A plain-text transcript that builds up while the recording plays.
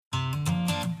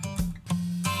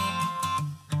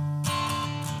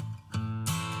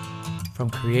From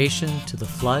creation to the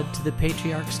flood to the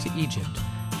patriarchs to Egypt,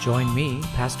 join me,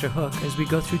 Pastor Hook, as we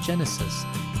go through Genesis,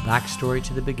 the backstory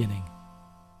to the beginning.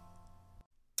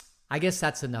 I guess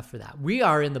that's enough for that. We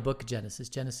are in the book of Genesis,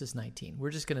 Genesis 19.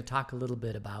 We're just going to talk a little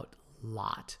bit about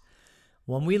Lot.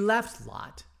 When we left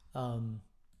Lot,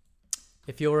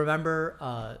 if you'll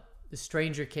remember, the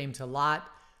stranger came to Lot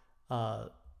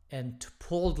and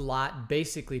pulled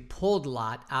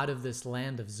Lot out of this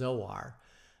land of Zoar.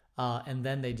 And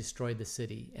then they destroyed the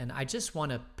city. And I just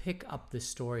want to pick up this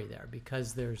story there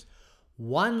because there's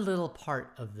one little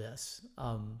part of this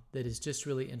that is just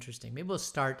really interesting. Maybe we'll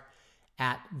start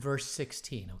at verse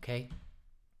 16, okay?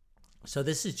 So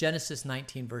this is Genesis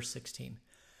 19, verse 16.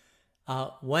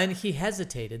 When he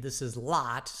hesitated, this is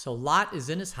Lot. So Lot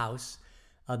is in his house.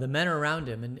 The men are around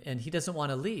him, and he doesn't want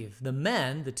to leave. The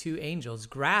men, the two angels,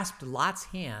 grasped Lot's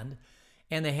hand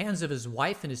and the hands of his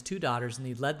wife and his two daughters, and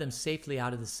he led them safely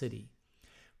out of the city.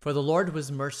 For the Lord was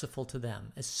merciful to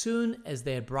them. As soon as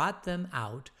they had brought them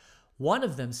out, one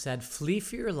of them said, "Flee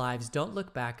for your lives, don't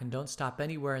look back, and don't stop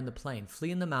anywhere in the plain. Flee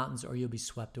in the mountains, or you'll be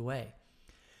swept away."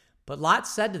 But Lot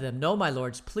said to them, "No, my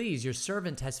lords, please, your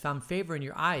servant has found favor in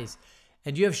your eyes,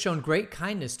 and you have shown great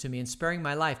kindness to me in sparing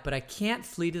my life, but I can't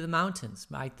flee to the mountains."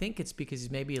 I think it's because he's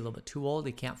maybe a little bit too old,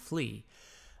 he can't flee.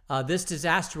 "This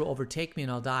disaster will overtake me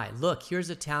and I'll die. Look, here's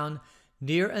a town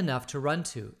near enough to run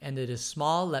to, and it is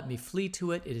small. Let me flee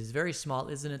to it. It is very small,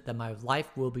 isn't it, that my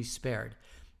life will be spared."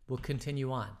 We'll continue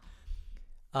on.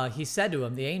 He said to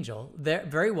him, the angel,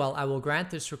 "Very well, I will grant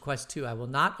this request too. I will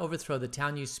not overthrow the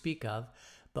town you speak of,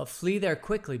 but flee there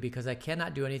quickly because I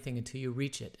cannot do anything until you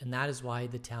reach it." And that is why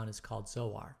the town is called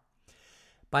Zoar.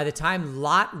 By the time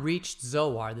Lot reached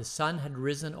Zoar, the sun had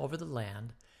risen over the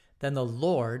land. Then the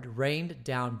Lord rained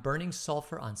down burning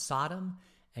sulfur on Sodom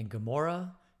and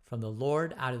Gomorrah from the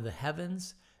Lord out of the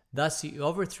heavens. Thus he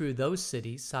overthrew those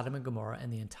cities, Sodom and Gomorrah,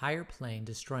 and the entire plain,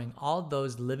 destroying all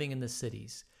those living in the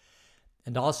cities,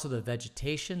 and also the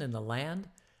vegetation in the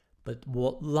land. But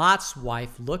Lot's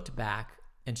wife looked back,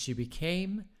 and she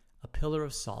became a pillar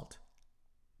of salt.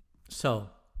 So,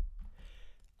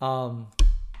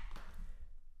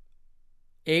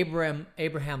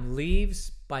 Abraham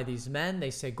leaves by these men. They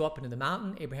say, "Go up into the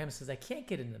mountain." Abraham says, "I can't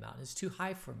get into the mountain. It's too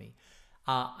high for me.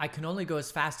 I can only go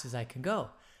as fast as I can go.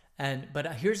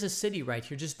 But here's a city right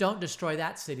here. Just don't destroy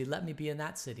that city. Let me be in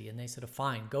that city." And they said,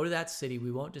 "Fine, go to that city.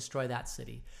 We won't destroy that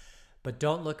city. But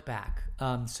don't look back."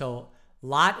 So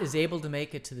Lot is able to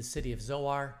make it to the city of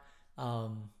Zoar.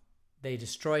 They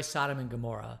destroy Sodom and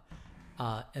Gomorrah.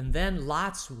 And then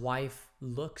Lot's wife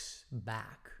looks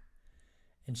back.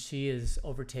 And she is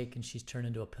overtaken. She's turned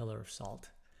into a pillar of salt.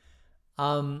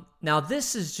 Now,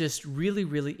 this is just really,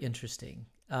 really interesting.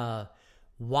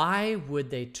 Why would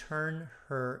they turn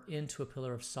her into a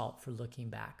pillar of salt for looking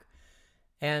back?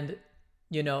 And,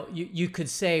 you could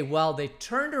say, well, they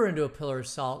turned her into a pillar of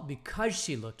salt because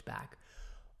she looked back.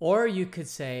 Or you could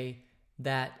say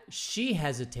that she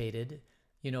hesitated.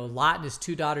 Lot and his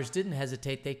two daughters didn't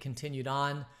hesitate. They continued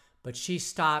on. But she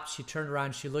stopped, she turned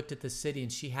around, she looked at the city,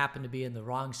 and she happened to be in the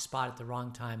wrong spot at the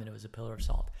wrong time, and it was a pillar of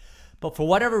salt. But for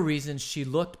whatever reason, she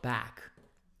looked back,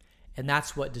 and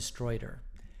that's what destroyed her.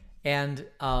 And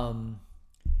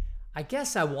I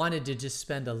guess I wanted to just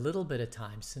spend a little bit of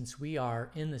time, since we are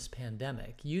in this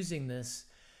pandemic, using this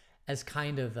as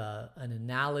kind of an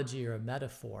analogy or a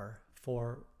metaphor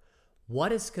for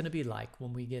what it's going to be like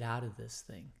when we get out of this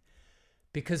thing.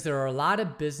 Because there are a lot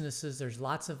of businesses, there's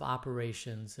lots of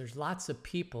operations, there's lots of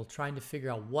people trying to figure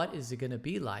out what is it going to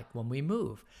be like when we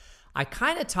move. I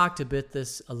kind of talked about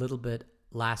this a little bit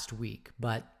last week,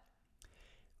 but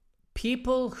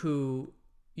people who,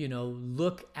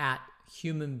 look at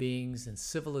human beings and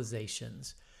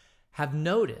civilizations have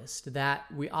noticed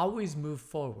that we always move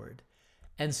forward,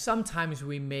 and sometimes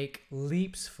we make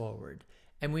leaps forward.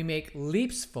 And we make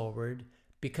leaps forward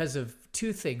because of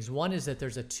two things. One is that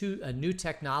there's a new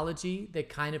technology that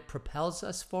kind of propels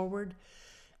us forward.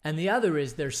 And the other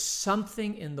is there's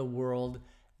something in the world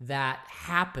that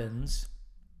happens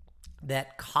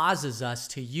that causes us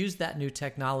to use that new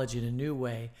technology in a new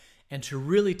way and to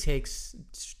really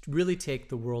take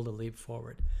the world a leap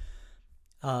forward.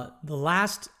 The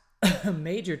last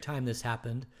major time this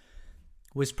happened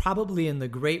was probably in the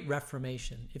Great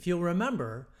Reformation. If you'll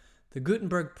remember, the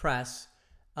Gutenberg press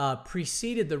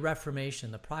preceded the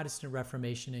Reformation, the Protestant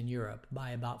Reformation in Europe,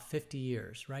 by about 50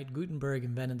 years, right? Gutenberg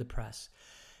invented the press.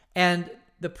 And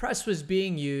the press was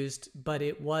being used, but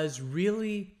it was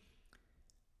really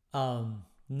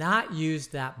not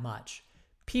used that much.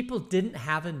 People didn't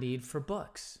have a need for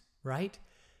books, right?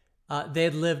 They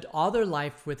had lived all their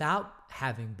life without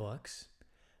having books.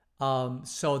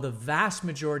 So the vast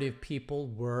majority of people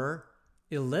were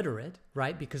illiterate,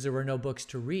 right? Because there were no books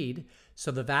to read.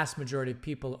 So the vast majority of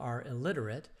people are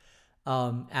illiterate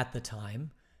at the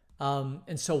time.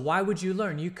 And so why would you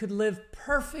learn? You could live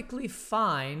perfectly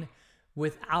fine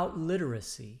without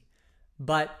literacy.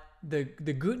 But the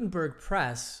Gutenberg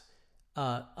press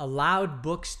allowed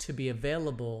books to be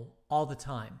available all the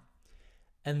time.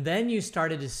 And then you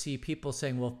started to see people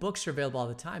saying, well, if books are available all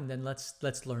the time, then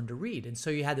let's learn to read. And so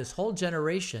you had this whole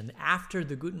generation after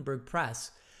the Gutenberg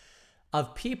press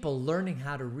of people learning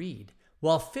how to read.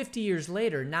 Well, 50 years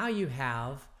later, now you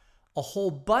have a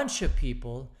whole bunch of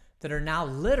people that are now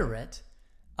literate,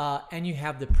 and you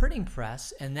have the printing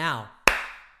press, and now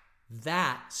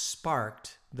that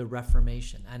sparked the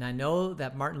Reformation. And I know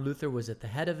that Martin Luther was at the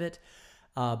head of it,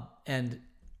 and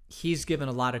he's given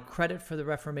a lot of credit for the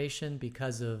Reformation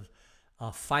because of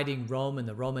fighting Rome and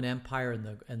the Roman Empire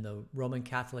and the Roman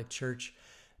Catholic Church.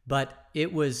 But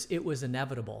it was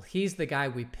inevitable. He's the guy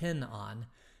we pin on,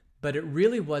 but it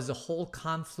really was a whole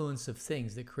confluence of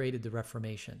things that created the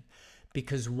Reformation.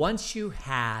 Because once you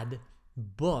had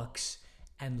books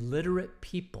and literate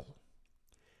people,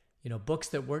 books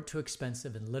that weren't too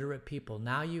expensive and literate people,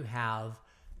 now you have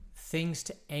things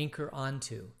to anchor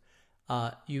onto.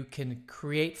 You can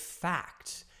create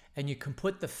facts, and you can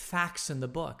put the facts in the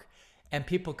book, and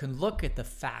people can look at the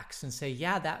facts and say,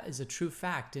 yeah, that is a true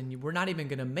fact, and we're not even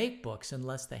going to make books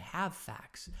unless they have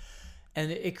facts. And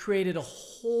it created a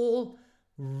whole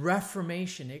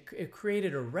reformation. It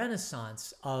created a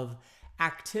renaissance of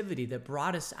activity that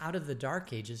brought us out of the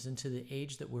Dark Ages into the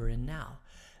age that we're in now.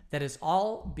 That is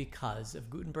all because of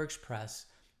Gutenberg's press,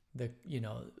 the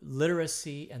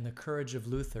literacy and the courage of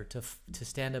Luther to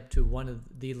stand up to one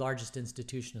of the largest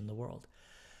institution in the world.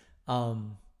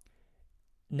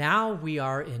 Now we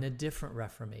are in a different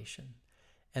Reformation.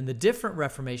 And the different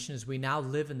Reformation is we now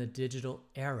live in the digital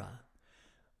era.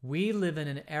 We live in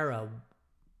an era.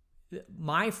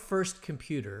 My first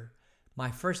computer,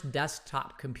 my first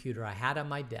desktop computer I had on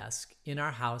my desk in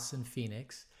our house in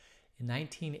Phoenix in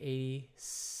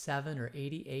 1987 or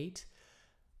 88.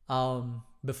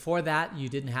 Before that, you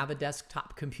didn't have a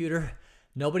desktop computer.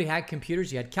 Nobody had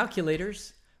computers. You had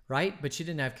calculators, right? But you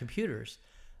didn't have computers.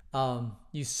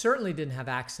 You certainly didn't have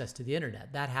access to the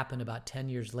internet. That happened about 10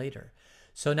 years later.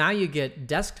 So now you get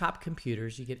desktop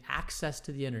computers, you get access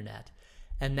to the internet,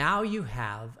 and now you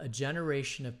have a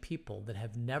generation of people that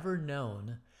have never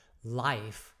known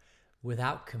life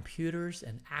without computers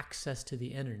and access to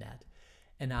the internet.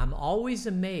 And I'm always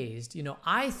amazed.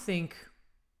 I think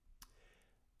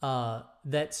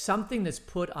that something that's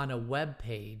put on a web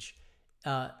page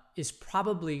is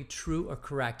probably true or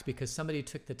correct because somebody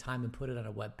took the time and put it on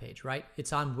a web page, right?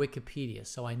 It's on Wikipedia,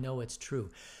 so I know it's true.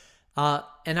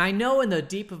 And I know in the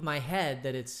deep of my head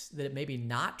that it may be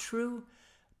not true,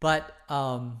 but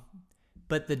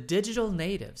the digital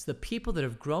natives, the people that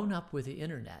have grown up with the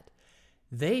internet,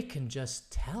 they can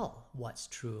just tell what's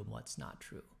true and what's not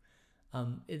true.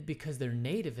 Because they're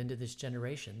native into this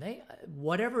generation.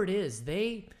 Whatever it is,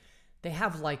 they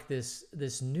have like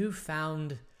this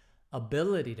newfound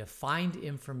ability to find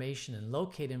information and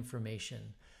locate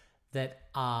information that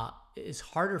is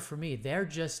harder for me. They're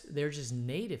just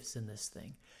natives in this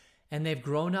thing, and they've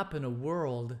grown up in a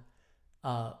world.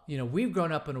 We've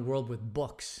grown up in a world with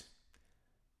books.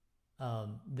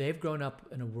 They've grown up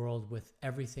in a world with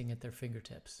everything at their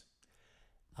fingertips,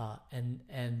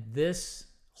 and this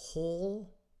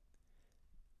whole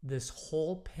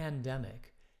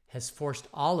pandemic has forced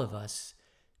all of us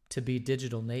to be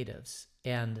digital natives,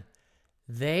 and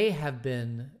they have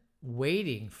been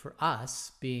waiting for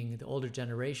us, being the older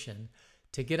generation,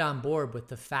 to get on board with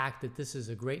the fact that this is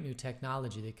a great new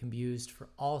technology that can be used for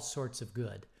all sorts of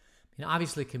good.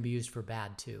 Obviously it can be used for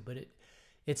bad too, but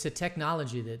it's a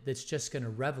technology that's just going to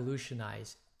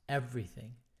revolutionize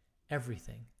everything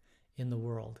in the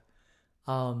world.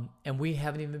 And we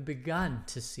haven't even begun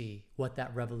to see what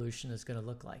that revolution is going to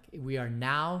look like. We are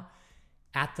now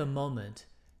at the moment,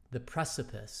 the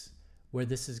precipice where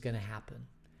this is going to happen.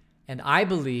 And I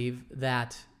believe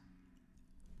that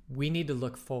we need to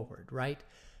look forward, right?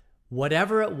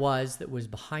 Whatever it was that was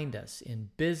behind us in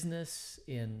business,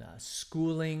 in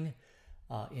schooling,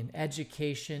 in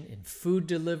education, in food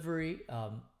delivery,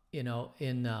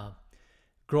 in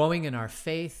growing in our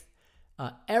faith,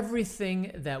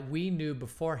 everything that we knew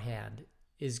beforehand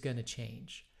is going to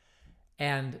change.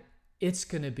 And it's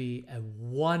going to be a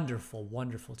wonderful,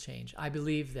 wonderful change. I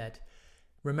believe that,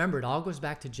 remember, it all goes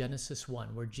back to Genesis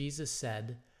 1, where Jesus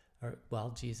said,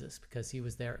 Jesus, because he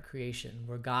was there at creation,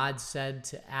 where God said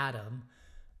to Adam,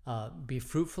 be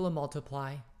fruitful and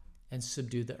multiply and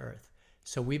subdue the earth.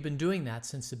 So we've been doing that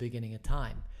since the beginning of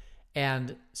time.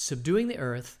 And subduing the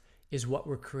earth is what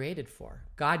we're created for.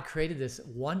 God created this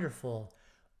wonderful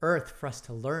earth for us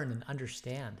to learn and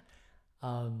understand.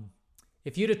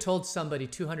 If you'd have told somebody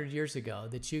 200 years ago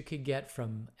that you could get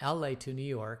from LA to New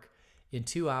York in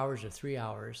 2 hours or 3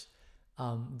 hours,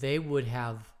 they would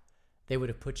have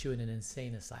put you in an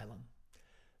insane asylum.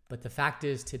 But the fact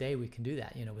is, today we can do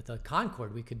that. With the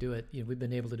Concorde, we could do it. We've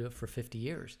been able to do it for 50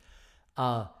 years.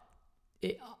 The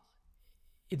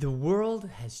world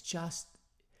has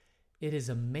it is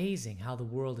amazing how the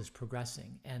world is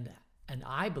progressing. And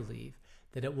I believe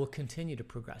that it will continue to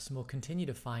progress, and we'll continue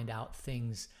to find out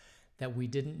things that we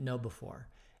didn't know before.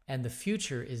 And the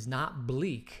future is not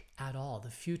bleak at all.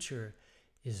 The future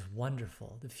is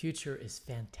wonderful. The future is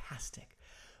fantastic.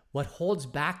 What holds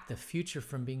back the future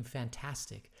from being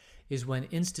fantastic is when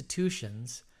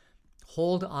institutions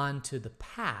hold on to the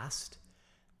past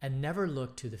and never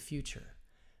look to the future.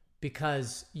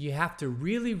 Because you have to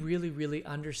really, really, really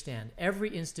understand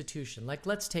every institution. Like,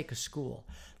 let's take a school.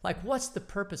 Like, what's the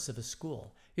purpose of a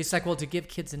school? It's like, well, to give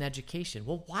kids an education.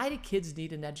 Well, why do kids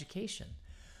need an education?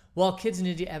 Well, kids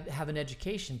need to have an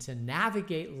education to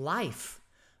navigate life,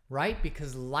 right?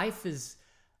 Because life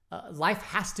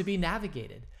has to be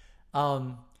navigated.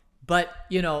 But,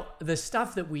 the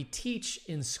stuff that we teach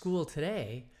in school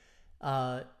today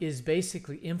is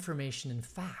basically information and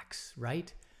facts,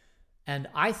 right? And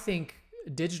I think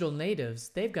digital natives,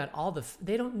 they've got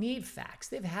they don't need facts.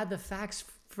 They've had the facts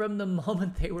from the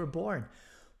moment they were born.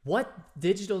 What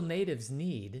digital natives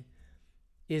need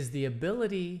is the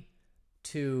ability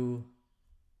to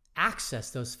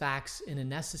access those facts in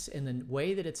the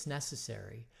way that it's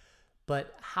necessary.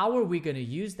 But how are we going to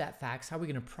use that facts? How are we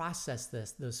going to process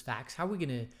those facts? How are we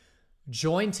going to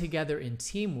join together in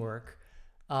teamwork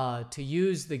to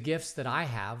use the gifts that I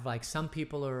have? Like, some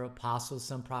people are apostles,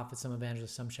 some prophets, some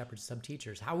evangelists, some shepherds, some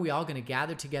teachers. How are we all going to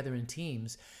gather together in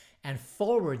teams and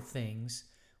forward things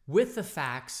with the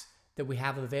facts that we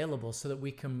have available, so that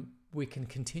we can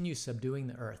continue subduing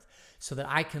the earth, so that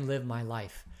I can live my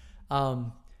life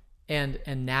and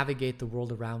navigate the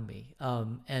world around me?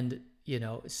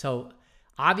 So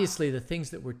obviously the things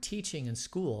that we're teaching in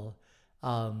school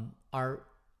are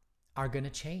going to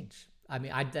change. I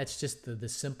mean, that's just the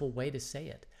simple way to say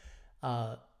it.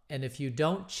 And if you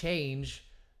don't change,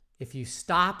 if you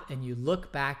stop and you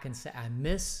look back and say, I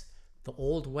miss the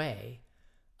old way,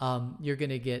 you're going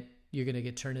to get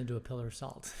turned into a pillar of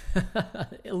salt,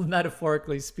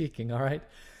 metaphorically speaking. All right.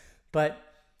 But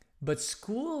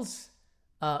schools,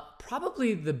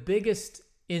 probably the biggest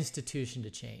institution to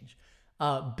change.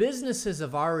 Businesses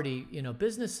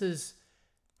businesses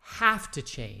have to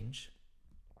change,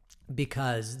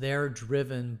 because they're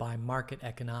driven by market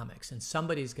economics, and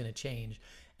somebody's going to change,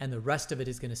 and the rest of it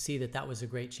is going to see that was a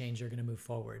great change. They're going to move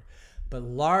forward. But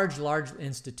large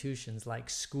institutions like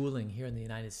schooling here in the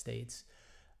United States,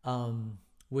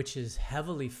 which is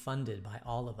heavily funded by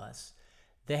all of us,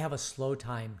 they have a slow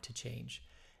time to change.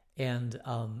 And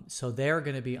so they're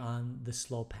going to be on the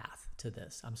slow path to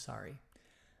this. I'm sorry.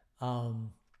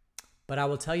 But I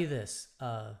will tell you this.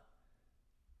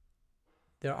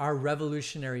 There are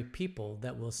revolutionary people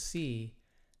that will see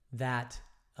that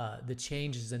the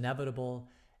change is inevitable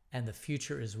and the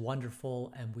future is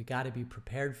wonderful, and we got to be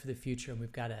prepared for the future, and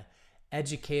we've got to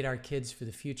educate our kids for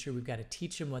the future. We've got to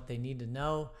teach them what they need to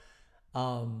know,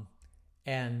 and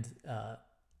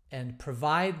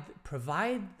provide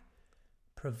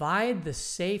the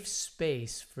safe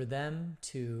space for them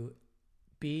to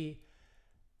be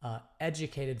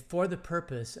educated for the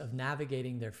purpose of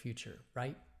navigating their future,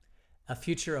 right? A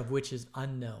future of which is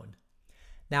unknown.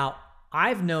 Now,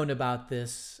 I've known about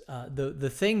this. The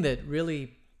thing that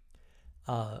really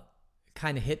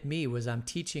kind of hit me was I'm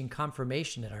teaching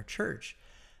confirmation at our church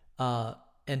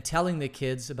and telling the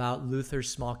kids about Luther's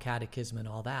small catechism and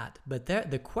all that. But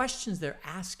the questions they're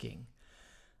asking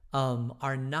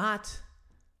are not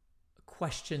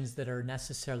questions that are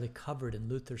necessarily covered in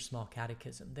Luther's small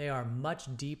catechism. They are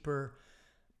much deeper,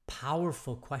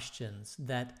 powerful questions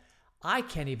that I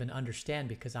can't even understand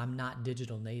because I'm not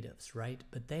digital natives, right?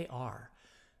 But they are.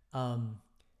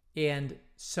 And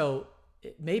so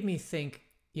it made me think,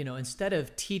 instead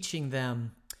of teaching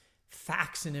them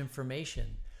facts and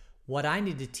information, what I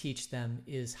need to teach them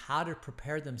is how to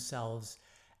prepare themselves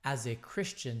as a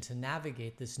Christian to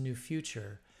navigate this new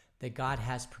future that God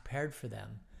has prepared for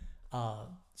them,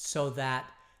 so that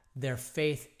their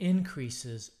faith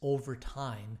increases over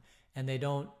time and they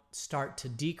don't start to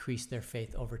decrease their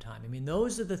faith over time. I mean,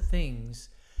 those are the things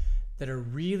that are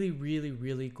really, really,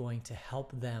 really going to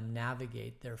help them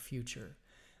navigate their future.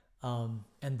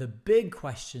 And the big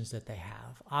questions that they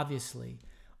have, obviously,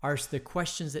 are the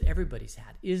questions that everybody's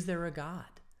had. Is there a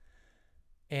God?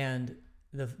 And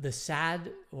the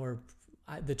sad or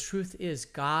the truth is,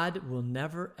 God will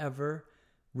never, ever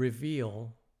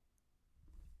reveal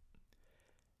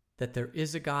that there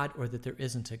is a God or that there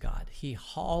isn't a God. He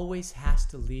always has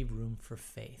to leave room for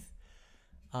faith.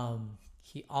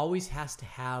 He always has to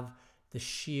have the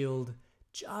shield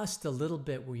just a little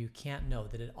bit where you can't know,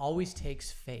 that it always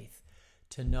takes faith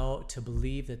to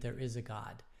believe that there is a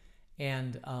God.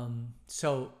 And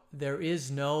so there is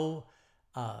no,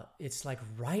 it's like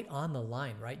right on the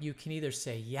line, right? You can either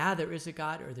say, yeah, there is a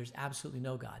God, or there's absolutely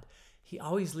no God. He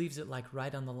always leaves it like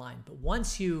right on the line. But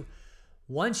once you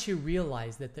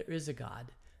realize that there is a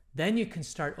God, then you can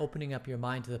start opening up your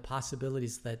mind to the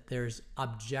possibilities that there's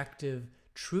objective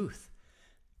truth,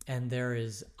 and there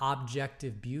is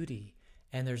objective beauty,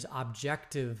 and there's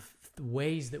objective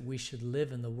ways that we should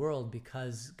live in the world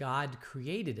because God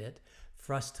created it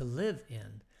for us to live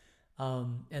in.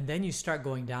 And then you start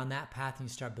going down that path and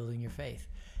you start building your faith.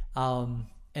 And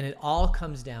it all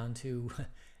comes down to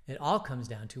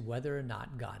whether or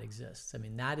not God exists. I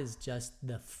mean, that is just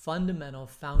the fundamental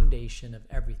foundation of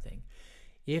everything.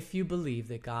 If you believe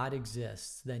that God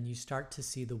exists, then you start to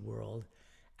see the world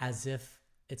as if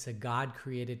it's a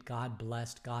God-created,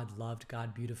 God-blessed, God-loved,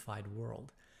 God-beautified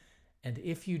world. And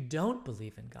if you don't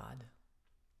believe in God,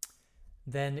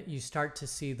 then you start to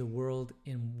see the world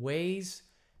in ways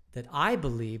that I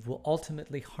believe will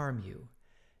ultimately harm you,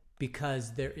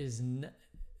 because there is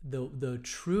the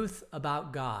truth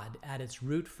about God at its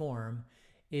root form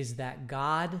is that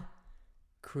God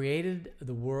created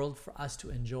the world for us to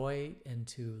enjoy and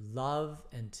to love,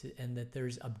 and that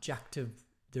there's objective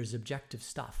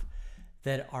stuff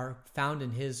that are found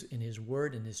in his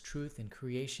word and his truth and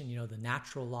creation, the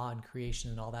natural law and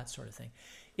creation and all that sort of thing.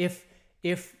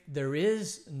 If there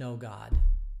is no God,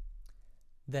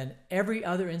 then every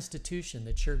other institution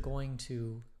that you're going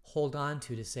to hold on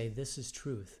to say this is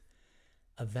truth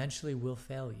eventually will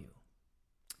fail you.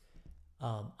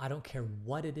 I don't care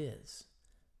what it is,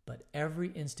 but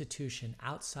every institution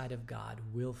outside of God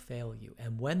will fail you.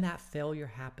 And when that failure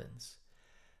happens,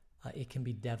 it can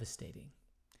be devastating,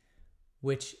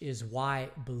 which is why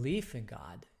belief in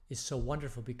God is so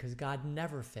wonderful, because God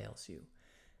never fails you.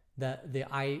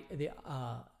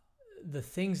 The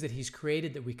things that he's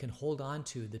created that we can hold on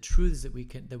to, the truths that we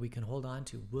can hold on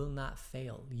to, will not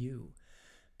fail you,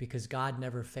 because God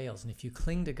never fails. And if you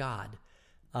cling to God,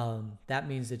 that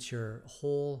means that your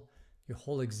whole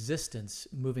existence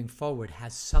moving forward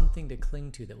has something to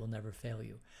cling to that will never fail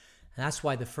you. And that's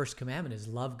why the first commandment is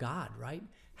love God, right?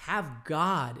 Have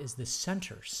God as the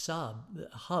center, the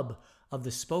hub of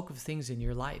the spoke of things in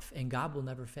your life, and God will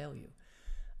never fail you.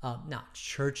 Now,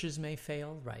 churches may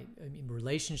fail, right? I mean,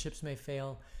 relationships may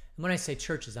fail. And when I say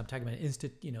churches, I'm talking about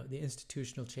the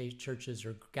institutional churches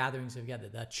or gatherings together.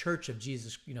 The church of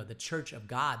Jesus, the church of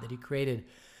God that he created,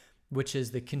 which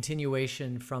is the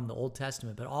continuation from the Old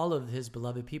Testament. But all of his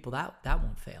beloved people, that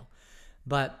won't fail.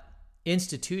 But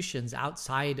institutions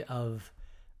outside of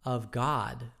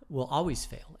God will always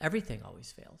fail. Everything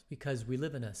always fails, because we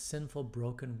live in a sinful,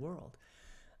 broken world.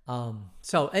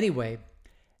 So anyway,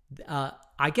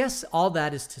 I guess all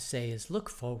that is to say is look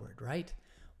forward, right?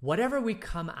 Whatever we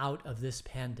come out of this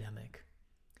pandemic,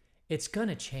 it's going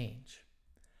to change.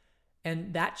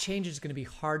 And that change is going to be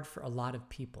hard for a lot of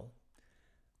people,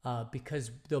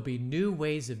 because there'll be new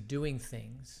ways of doing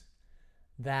things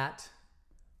that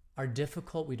are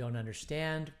difficult. We don't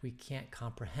understand. We can't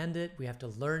comprehend it. We have to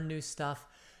learn new stuff.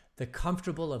 The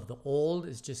comfortable of the old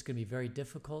is just going to be very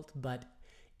difficult. But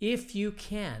if you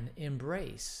can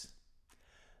embrace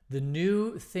the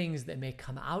new things that may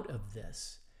come out of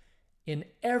this in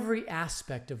every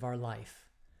aspect of our life,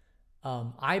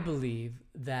 I believe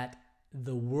that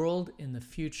the world in the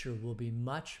future will be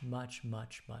much, much,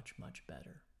 much, much, much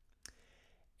better.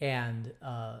 And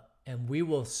we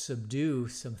will subdue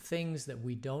some things that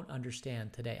we don't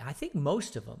understand today. I think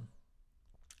most of them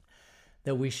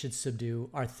that we should subdue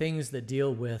are things that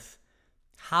deal with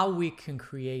how we can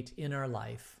create in our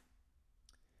life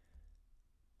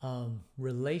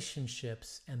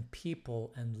relationships and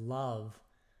people and love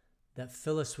that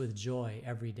fill us with joy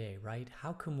every day, right?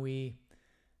 How can we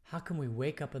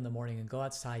wake up in the morning and go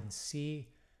outside and see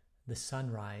the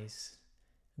sunrise,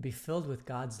 be filled with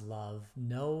God's love,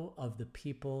 know of the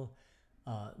people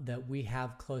that we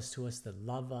have close to us, that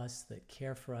love us, that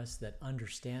care for us, that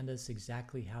understand us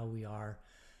exactly how we are?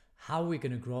 How are we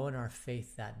going to grow in our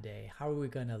faith that day? How are we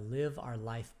going to live our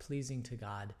life pleasing to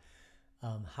God?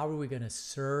 How are we going to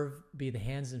serve, be the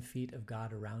hands and feet of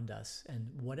God around us? And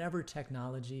whatever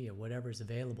technology or whatever is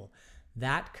available,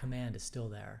 that command is still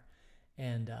there.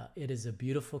 And it is a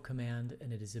beautiful command,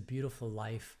 and it is a beautiful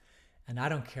life. And I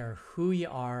don't care who you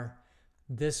are,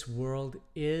 this world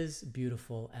is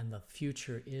beautiful and the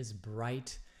future is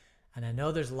bright. And I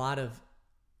know there's a lot of,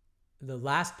 the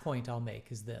last point I'll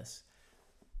make is this.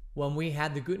 When we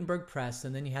had the Gutenberg Press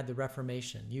and then you had the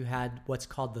Reformation, you had what's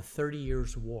called the 30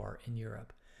 Years' War in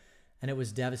Europe. And it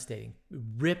was devastating. It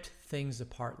ripped things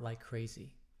apart like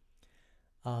crazy.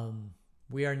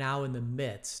 We are now in the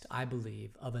midst, I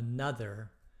believe, of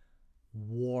another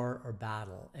war or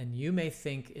battle. And you may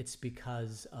think it's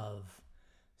because of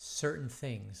certain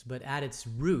things, but at its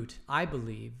root, I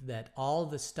believe that all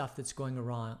the stuff that's going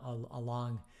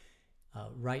along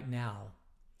right now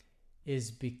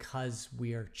is because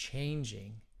we are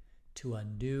changing to a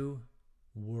new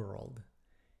world.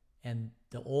 And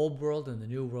the old world and the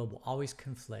new world will always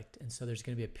conflict. And so there's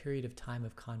going to be a period of time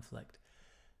of conflict.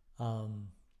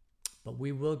 But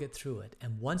we will get through it.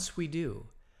 And once we do,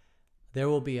 there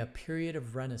will be a period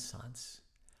of renaissance,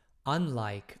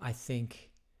 unlike, I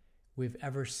think, we've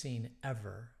ever seen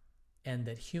ever. And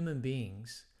that human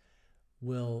beings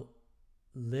will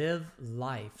live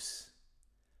lives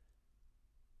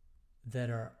that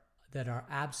are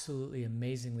absolutely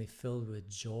amazingly filled with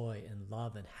joy and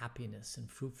love and happiness and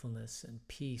fruitfulness and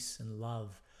peace and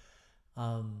love.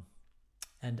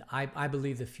 And I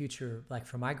believe the future, like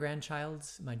for my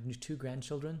grandchilds, my two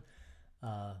grandchildren,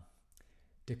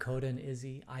 Dakota and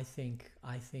Izzy, I think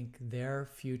their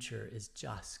future is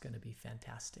just going to be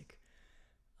fantastic.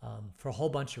 For a whole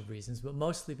bunch of reasons, but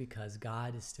mostly because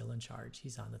God is still in charge.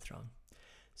 He's on the throne.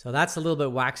 So that's a little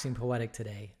bit waxing poetic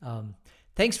today.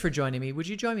 Thanks for joining me. Would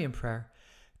you join me in prayer?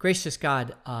 Gracious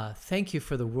God, thank you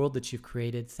for the world that you've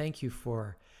created. Thank you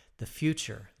for the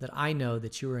future that I know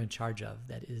that you are in charge of,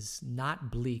 that is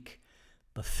not bleak,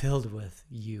 but filled with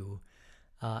you.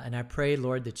 And I pray,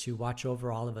 Lord, that you watch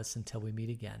over all of us until we meet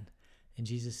again. In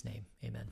Jesus' name, amen.